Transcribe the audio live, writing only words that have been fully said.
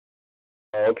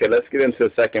Okay, let's get into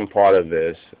the second part of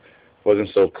this. Wasn't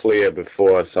so clear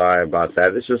before. Sorry about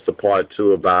that. This is the part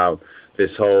two about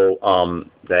this whole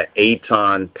the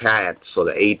ETAN PATZ or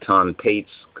the ETAN PATZ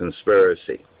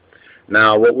conspiracy.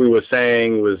 Now, what we were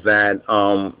saying was that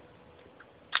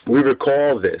we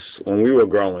recall this when we were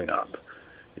growing up.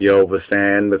 You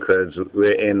understand? Because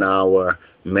we're in our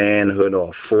manhood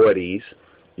or 40s.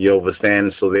 You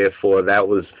understand? So therefore, that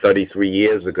was 33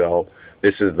 years ago.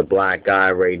 This is the black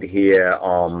guy right here,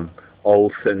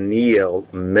 Othniel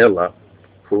Miller,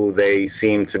 who they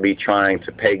seem to be trying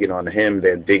to peg it on him.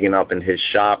 They're digging up in his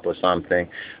shop or something.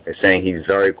 They're saying he's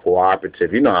very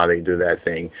cooperative. You know how they do that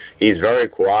thing. He's very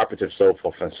cooperative, so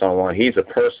forth and so on. He's a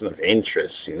person of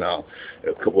interest, you know.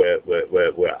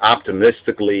 We're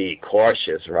optimistically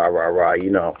cautious, rah, rah, rah. You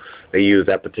know, they use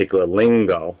that particular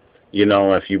lingo. You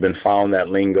know, if you've been following that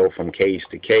lingo from case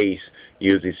to case,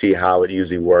 you usually see how it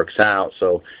usually works out.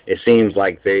 So it seems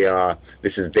like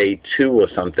this is day 2 or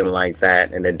something like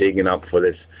that, and they're digging up for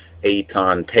this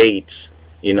ETAN PATZ,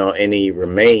 you know, any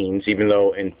remains, even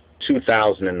though in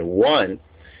 2001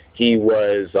 he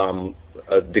was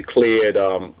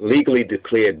legally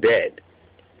declared dead,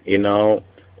 you know.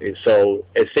 So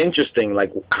it's interesting,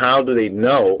 like, how do they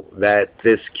know that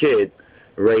this kid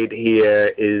right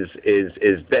here is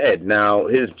dead? Now,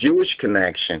 his Jewish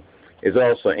connection is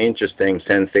also interesting,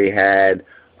 since they had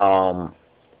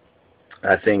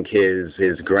I think his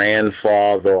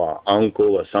grandfather or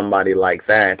uncle or somebody like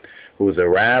that who's a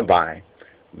rabbi.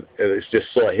 Just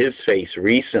saw his face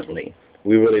recently.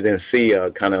 We really didn't see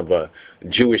a kind of a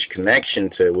Jewish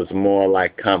connection to it. It was more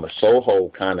like kind of a Soho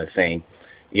kind of thing,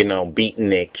 you know,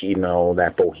 beatnik, you know,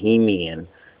 that bohemian,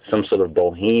 some sort of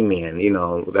bohemian, you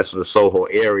know. That's what the Soho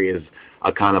area is,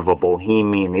 a kind of a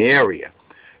bohemian area.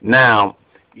 Now,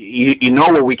 you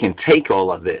know where we can take all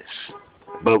of this,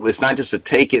 but it's not just to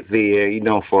take it there, you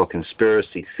know, for a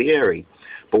conspiracy theory.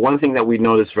 But one thing that we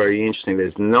noticed very interesting,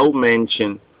 there's no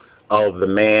mention of the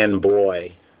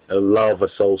man-boy love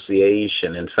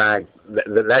association. In fact,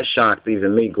 that shocked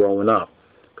even me growing up.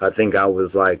 I think I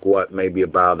was like, what, maybe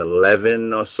about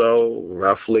 11 or so,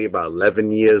 roughly about 11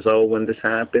 years old when this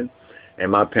happened. And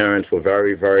my parents were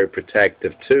very, very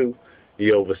protective too.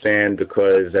 You understand?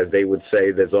 Because, as they would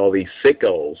say, there's all these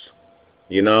sickos.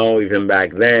 You know, even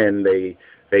back then,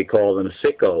 they called them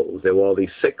sickos. There were all these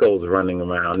sickos running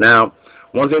around. Now,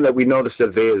 one thing that we noticed,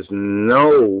 that there's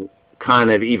no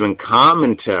kind of even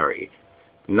commentary,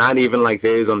 not even like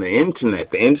there is on the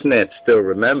internet. The internet still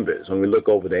remembers. When we look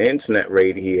over the internet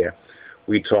right here,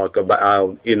 we talk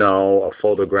about, you know, a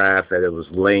photograph that it was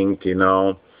linked, you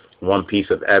know, one piece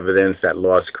of evidence that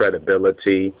lost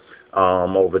credibility.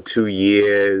 Over 2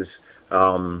 years,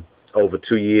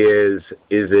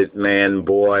 is it man,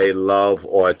 boy, love,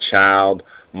 or child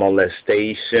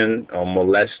molestation, or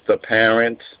molester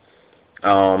parents?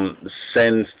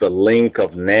 Sends the link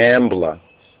of NAMBLA,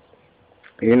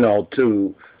 you know,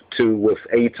 to with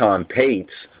ETAN PATZ,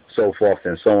 so forth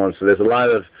and so on. So there's a lot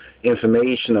of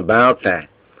information about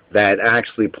that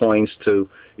actually points to,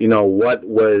 you know, what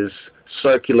was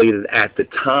circulated at the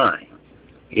time.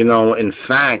 You know, in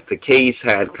fact, the case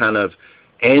had kind of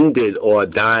ended or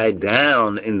died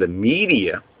down in the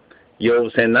media. You know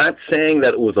what I'm saying? Not saying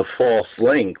that it was a false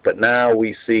link, but now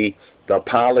we see the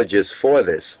apologists for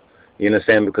this. You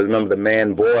understand? Because remember, the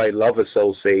man-boy love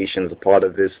association is a part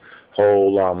of this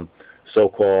whole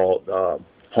so-called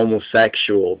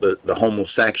homosexual, the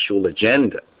homosexual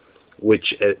agenda,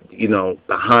 which, you know,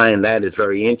 behind that is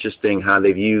very interesting how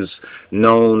they've used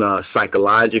known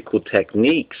psychological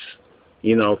techniques,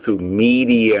 you know, through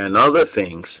media and other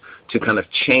things to kind of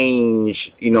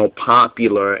change, you know,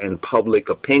 popular and public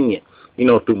opinion, you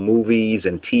know, through movies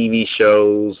and TV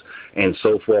shows and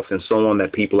so forth and so on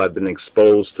that people have been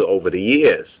exposed to over the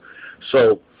years.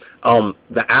 So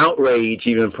the outrage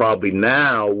even probably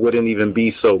now wouldn't even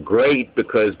be so great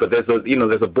because, but there's a, you know,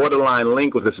 there's a borderline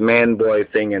link with this man-boy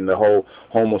thing and the whole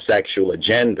homosexual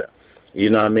agenda.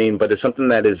 You know what I mean? But it's something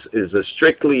that is a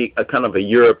strictly a kind of a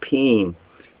European,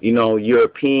 you know,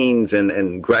 Europeans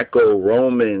and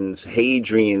Greco-Romans,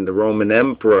 Hadrian, the Roman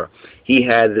emperor, he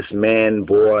had this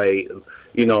man-boy,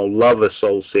 you know, love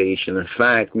association. In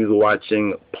fact, we were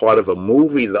watching part of a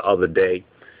movie the other day.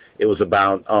 It was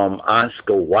about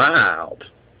Oscar Wilde,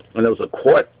 and it was a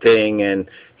court thing, and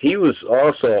he was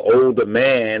also an older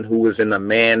man who was in a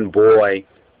man-boy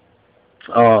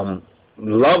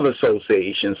love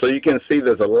association. So you can see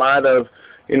there's a lot of,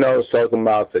 you know, it's talking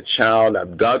about the child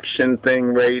abduction thing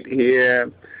right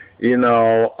here, you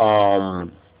know,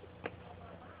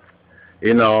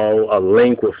 a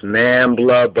link with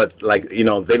NAMBLA, but, like, you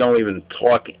know, they don't even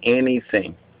talk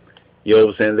anything, You know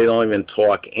what I'm saying? They don't even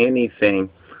talk anything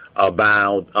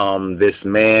about this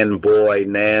man-boy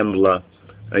NAMBLA,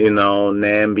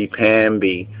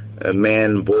 namby-pamby,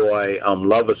 man-boy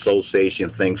love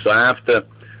association thing. So after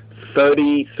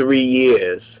 33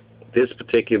 years, this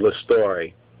particular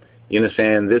story, you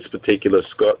understand, this particular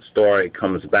story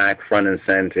comes back front and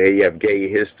center. Here you have gay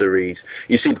histories.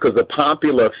 You see, because the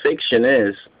popular fiction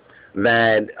is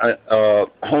that a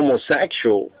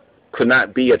homosexual could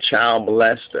not be a child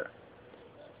molester.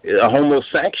 A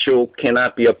homosexual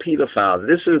cannot be a pedophile.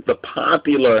 This is the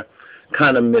popular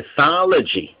kind of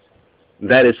mythology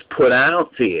that is put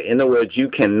out there. In other words, you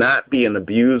cannot be an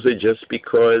abuser just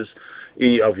because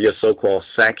of your so-called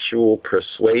sexual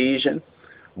persuasion.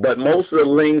 But most of the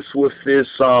links with this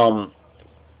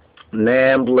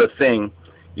NAMBLA thing,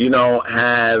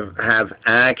 have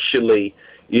actually,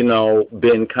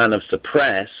 been kind of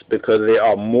suppressed because there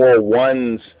are more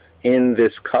ones in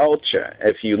this culture.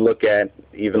 If you look at,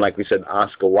 even like we said,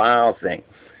 Oscar Wilde thing,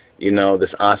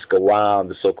 this Oscar Wilde,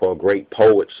 the so-called great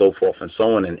poet, so forth and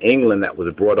so on, in England, that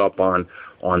was brought up on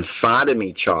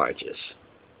sodomy charges.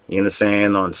 You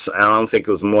understand? I don't think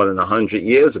it was more than 100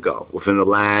 years ago, within the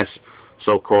last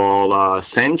so-called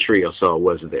century or so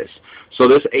was this. So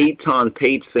this ETAN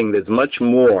PATZ thing, there's much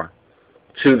more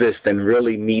to this than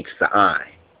really meets the eye.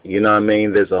 You know what I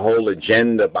mean? There's a whole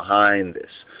agenda behind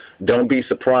this. Don't be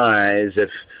surprised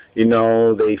if,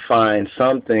 they find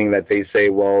something that they say,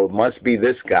 well, it must be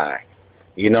this guy,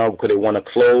 because they want to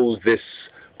close this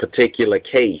particular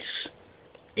case,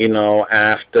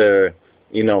 after,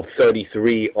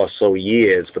 33 or so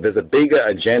years. But there's a bigger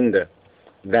agenda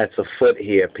that's afoot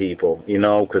here, people,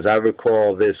 because I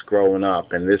recall this growing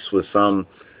up, and this was some,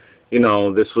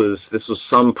 this was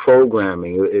some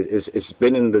programming. It's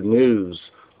been in the news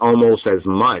almost as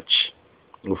much,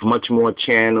 with much more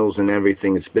channels and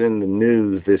everything. It's been in the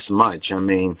news this much. I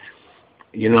mean,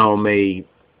 may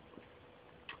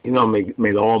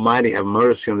the Almighty have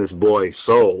mercy on this boy's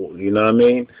soul. You know what I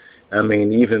mean? I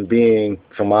mean, even being,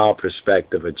 from our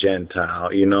perspective, a Gentile,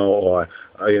 or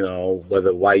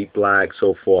whether white, black,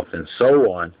 so forth and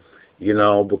so on,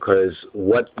 because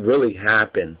what really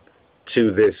happened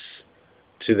to this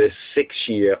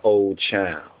 6-year-old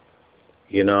child?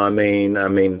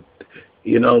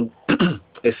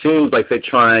 It seems like they're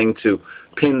trying to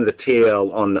pin the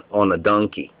tail on a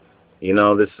donkey. This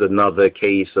is another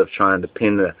case of trying to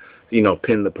pin the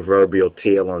proverbial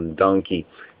tail on the donkey.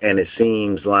 And it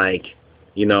seems like,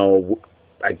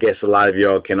 I guess a lot of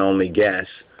y'all can only guess,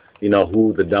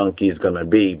 who the donkey is going to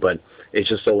be. But it's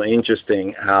just so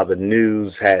interesting how the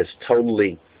news has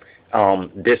totally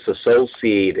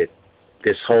disassociated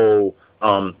this whole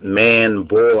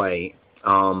man-boy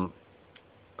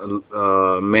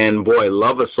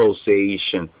love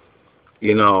association,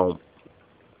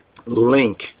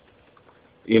 link,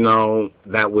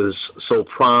 that was so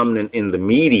prominent in the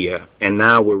media, and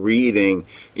now we're reading,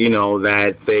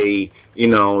 that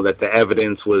that the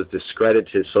evidence was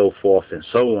discredited, so forth and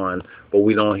so on, but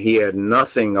we don't hear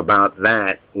nothing about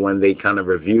that when they kind of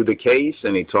review the case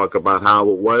and they talk about how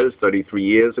it was 33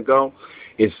 years ago.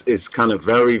 It's kind of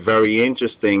very, very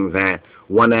interesting that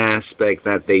one aspect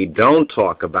that they don't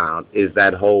talk about is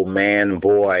that whole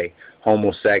man-boy,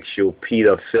 homosexual,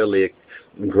 pedophilic,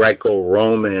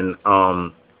 Greco-Roman,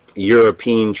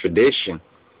 European tradition,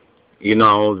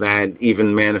 that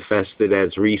even manifested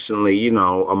as recently,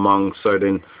 among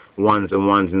certain ones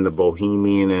in the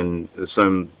Bohemian and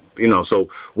some, so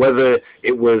whether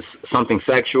it was something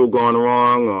sexual going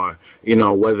wrong or,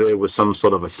 whether it was some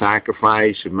sort of a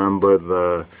sacrifice. Remember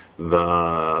the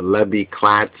Leibby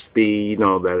Klepsky,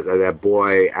 that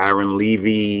boy Aaron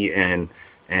Levy, and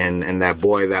that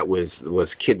boy that was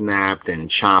kidnapped and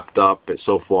chopped up and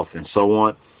so forth and so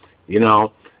on.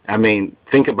 I mean,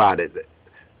 think about it.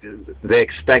 They're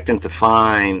expecting to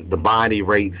find the body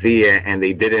right there, and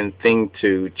they didn't think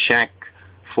to check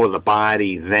for the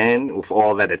body then, with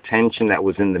all that attention that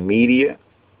was in the media.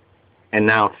 And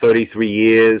now 33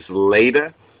 years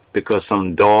later, because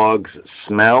some dogs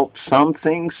smelt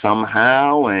something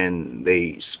somehow, and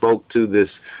they spoke to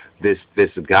this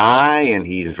guy, and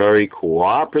he's very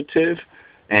cooperative,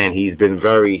 and he's been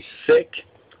very sick.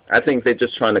 I think they're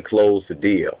just trying to close the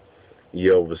deal.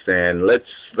 You understand?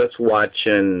 Let's watch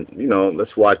and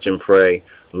let's watch and pray,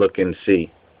 look and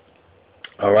see.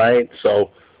 All right,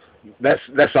 so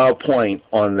that's our point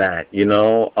on that.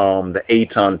 The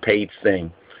ETAN PATZ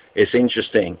thing. It's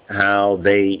interesting how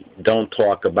they don't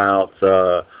talk about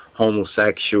the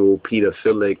homosexual,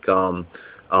 pedophilic,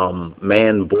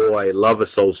 man-boy love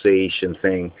association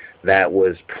thing that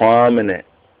was prominent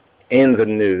in the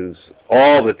news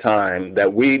all the time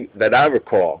that I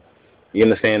recall. You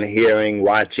understand? Hearing,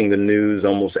 watching the news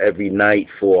almost every night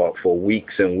for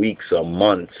weeks and weeks or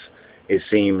months, it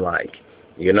seemed like,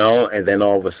 and then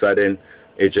all of a sudden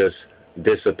it just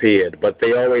disappeared. But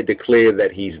they already declared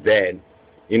that he's dead,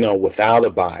 without a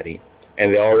body.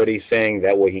 And they're already saying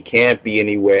that, well, he can't be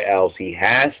anywhere else. He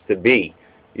has to be.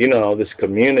 This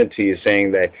community is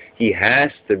saying that he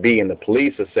has to be, and the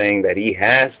police are saying that he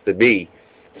has to be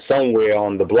somewhere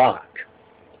on the block.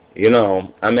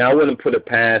 I wouldn't put it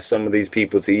past some of these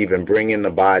people to even bring in the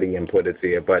body and put it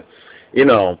there. But,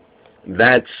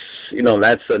 that's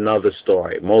another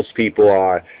story. Most people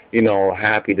are,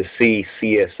 happy to see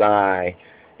CSI,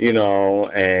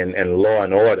 and Law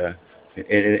and Order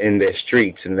in their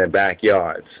streets, in their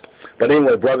backyards. But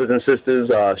anyway, brothers and sisters,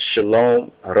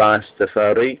 Shalom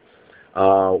Rastafari.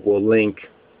 We'll link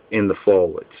in the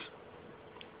forwards.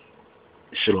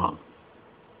 Shalom.